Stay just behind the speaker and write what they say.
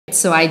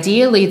So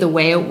ideally, the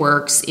way it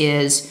works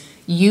is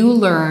you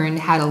learn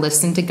how to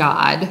listen to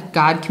God.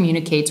 God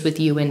communicates with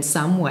you in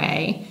some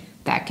way.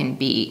 That can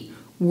be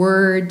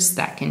words,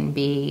 that can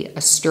be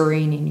a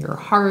stirring in your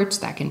heart,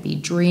 that can be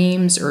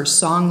dreams or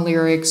song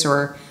lyrics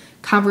or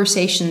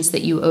conversations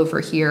that you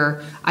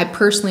overhear. I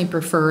personally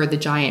prefer the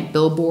giant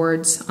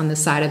billboards on the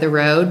side of the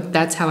road.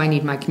 That's how I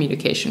need my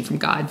communication from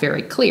God,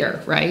 very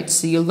clear, right?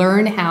 So you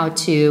learn how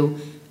to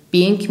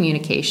be in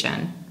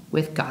communication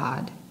with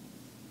God.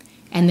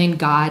 And then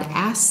God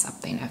asks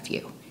something of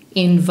you,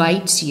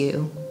 invites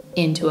you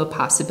into a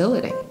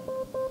possibility.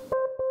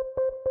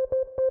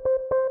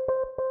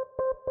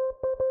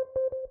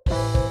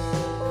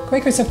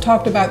 Quakers have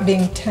talked about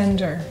being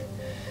tender,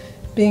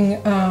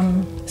 being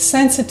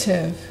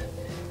sensitive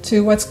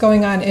to what's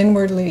going on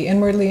inwardly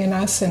in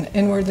us and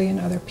inwardly in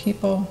other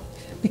people.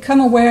 Become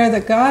aware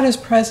that God is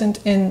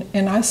present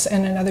in us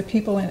and in other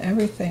people and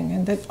everything,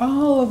 and that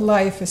all of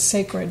life is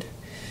sacred.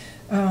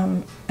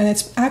 And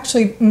it's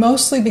actually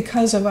mostly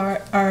because of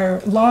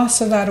our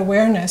loss of that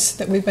awareness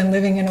that we've been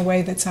living in a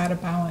way that's out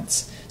of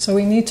balance. So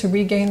we need to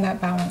regain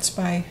that balance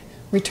by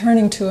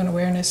returning to an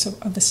awareness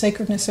of the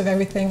sacredness of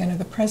everything and of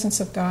the presence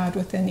of God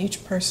within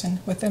each person,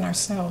 within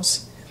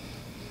ourselves.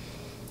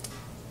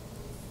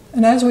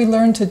 And as we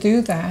learn to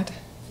do that,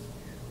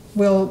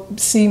 we'll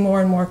see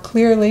more and more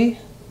clearly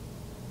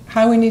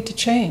how we need to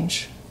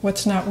change,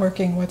 what's not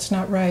working, what's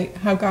not right,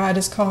 how God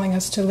is calling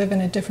us to live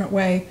in a different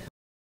way.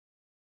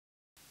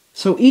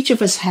 So each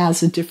of us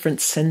has a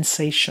different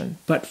sensation,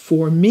 but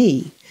for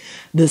me,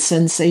 the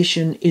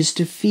sensation is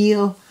to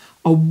feel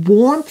a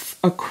warmth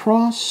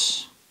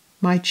across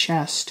my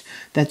chest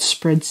that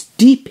spreads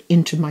deep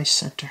into my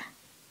center.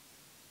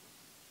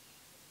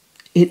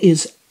 It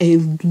is a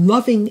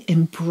loving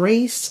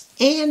embrace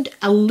and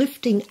a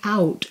lifting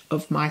out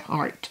of my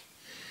heart.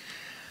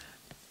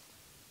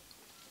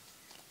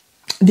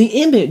 The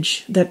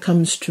image that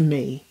comes to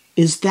me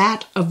is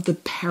that of the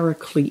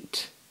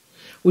paraclete,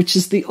 which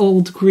is the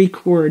old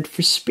Greek word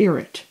for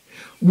spirit,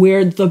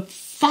 where the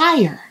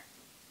fire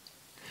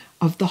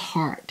of the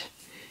heart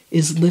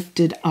is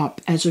lifted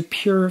up as a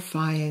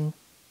purifying,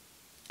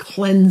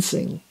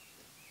 cleansing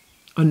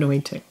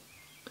anointing.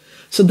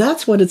 So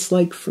that's what it's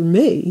like for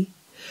me.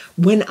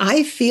 When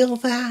I feel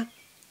that,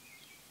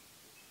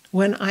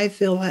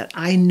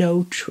 I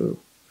know true.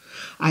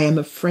 I am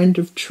a friend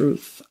of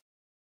truth.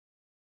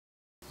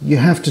 You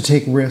have to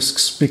take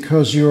risks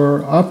because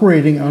you're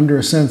operating under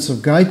a sense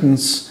of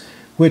guidance,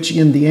 which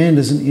in the end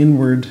is an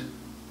inward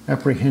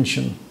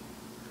apprehension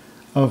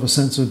of a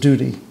sense of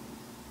duty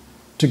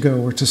to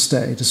go or to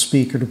stay, to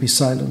speak or to be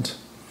silent.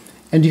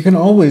 And you can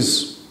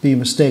always be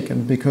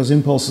mistaken because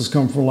impulses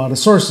come from a lot of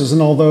sources.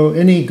 And although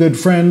any good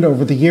friend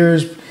over the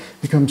years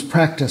becomes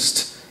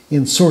practiced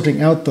in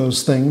sorting out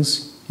those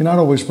things, you're not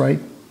always right.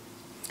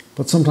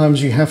 But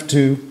sometimes you have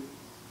to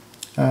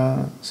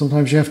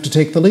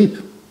take the leap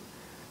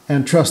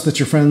and trust that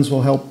your friends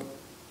will help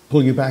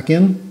pull you back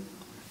in.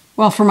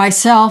 Well, for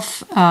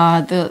myself,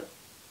 I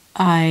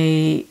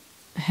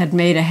had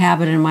made a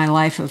habit in my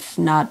life of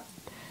not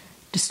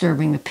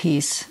disturbing the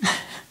peace.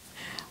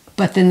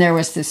 But then there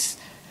was this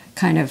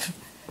kind of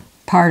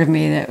part of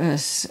me that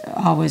was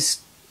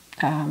always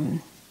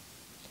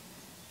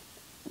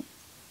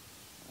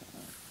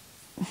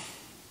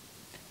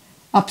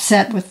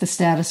upset with the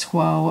status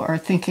quo, or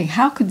thinking,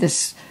 how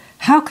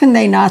can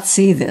they not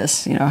see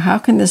this? You know, how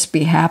can this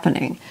be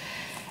happening?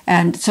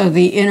 And so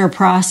the inner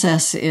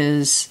process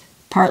is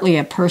partly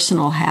a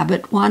personal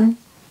habit one,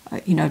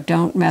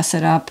 don't mess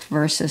it up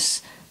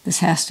versus this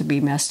has to be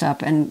messed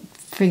up, and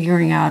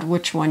figuring out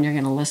which one you're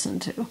going to listen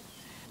to.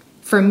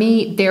 For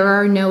me, there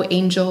are no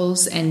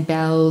angels and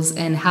bells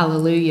and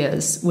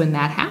hallelujahs when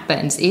that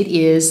happens. It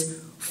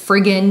is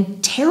friggin'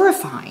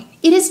 terrifying.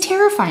 It is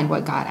terrifying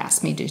what God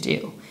asked me to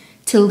do.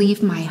 To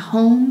leave my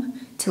home,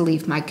 to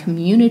leave my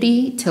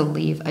community, to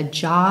leave a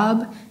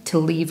job, to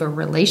leave a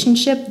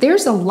relationship.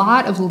 There's a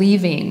lot of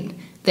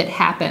leaving that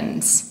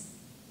happens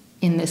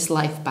in this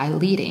life by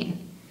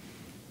leading.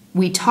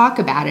 We talk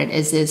about it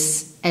as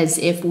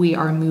if we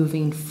are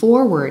moving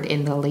forward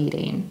in the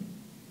leading.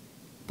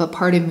 But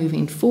part of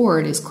moving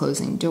forward is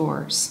closing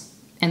doors.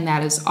 And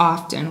that is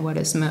often what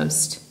is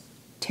most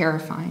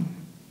terrifying.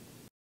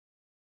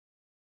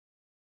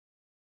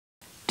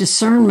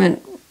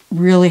 Discernment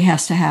really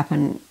has to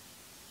happen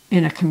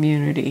in a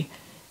community,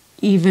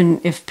 even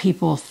if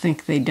people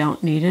think they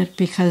don't need it,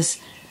 because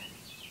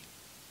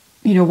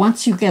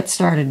once you get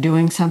started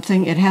doing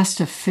something, it has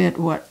to fit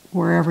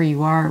wherever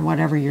you are and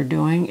whatever you're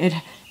doing. It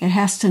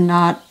has to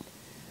not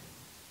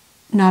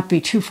be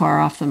too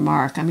far off the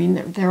mark. I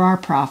mean, there are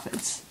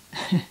prophets,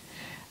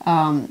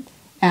 and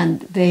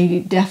they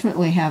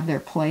definitely have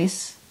their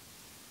place.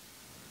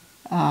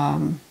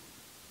 But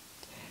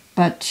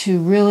to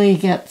really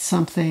get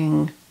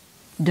something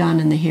done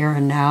in the here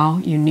and now,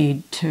 you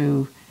need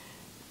to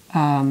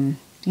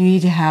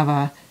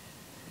have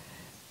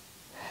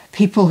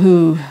people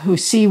who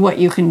see what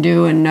you can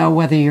do and know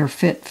whether you're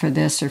fit for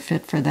this or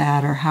fit for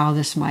that or how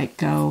this might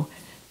go.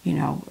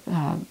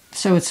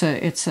 So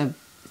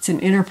it's It's an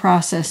inner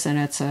process, and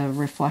it's a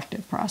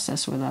reflective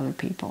process with other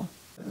people.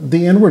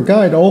 The inward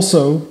guide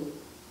also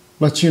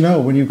lets you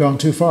know when you've gone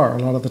too far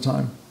a lot of the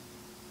time.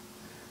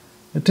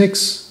 It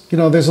takes,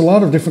 there's a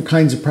lot of different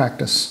kinds of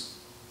practice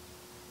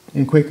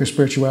in Quaker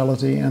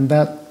spirituality, and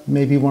that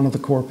may be one of the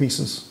core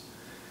pieces,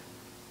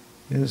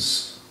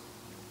 is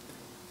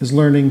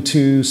learning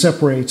to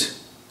separate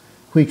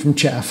wheat from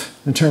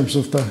chaff in terms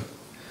of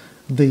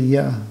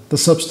the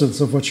substance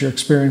of what you're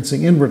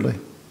experiencing inwardly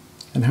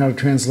and how to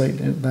translate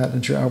that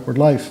into your outward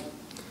life.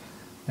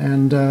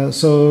 And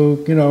so,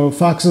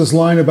 Fox's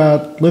line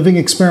about living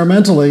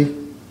experimentally,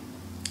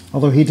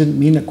 although he didn't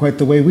mean it quite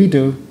the way we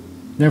do,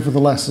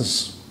 nevertheless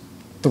is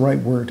the right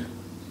word.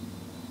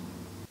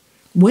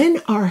 When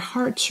our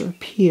hearts are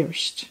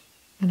pierced,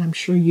 and I'm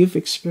sure you've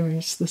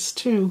experienced this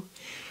too,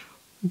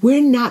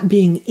 we're not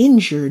being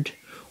injured,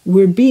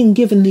 we're being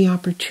given the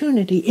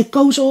opportunity. It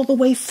goes all the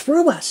way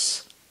through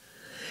us.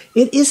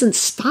 It isn't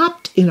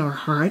stopped in our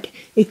heart,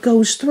 it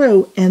goes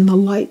through, and the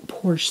light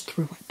pours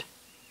through it.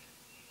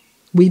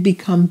 We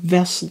become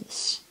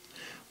vessels.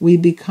 We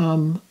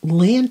become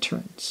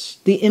lanterns.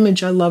 The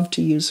image I love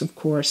to use, of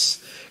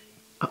course,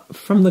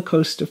 from the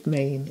coast of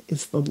Maine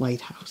is the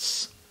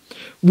lighthouse.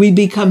 We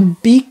become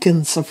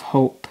beacons of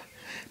hope,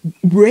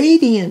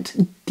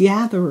 radiant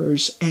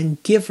gatherers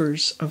and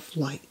givers of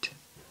light.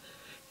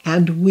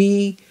 And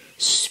we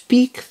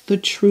speak the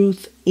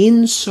truth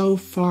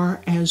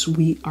insofar as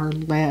we are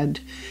led.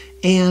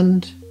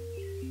 And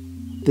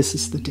this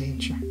is the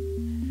danger,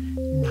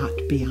 not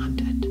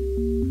beyond it.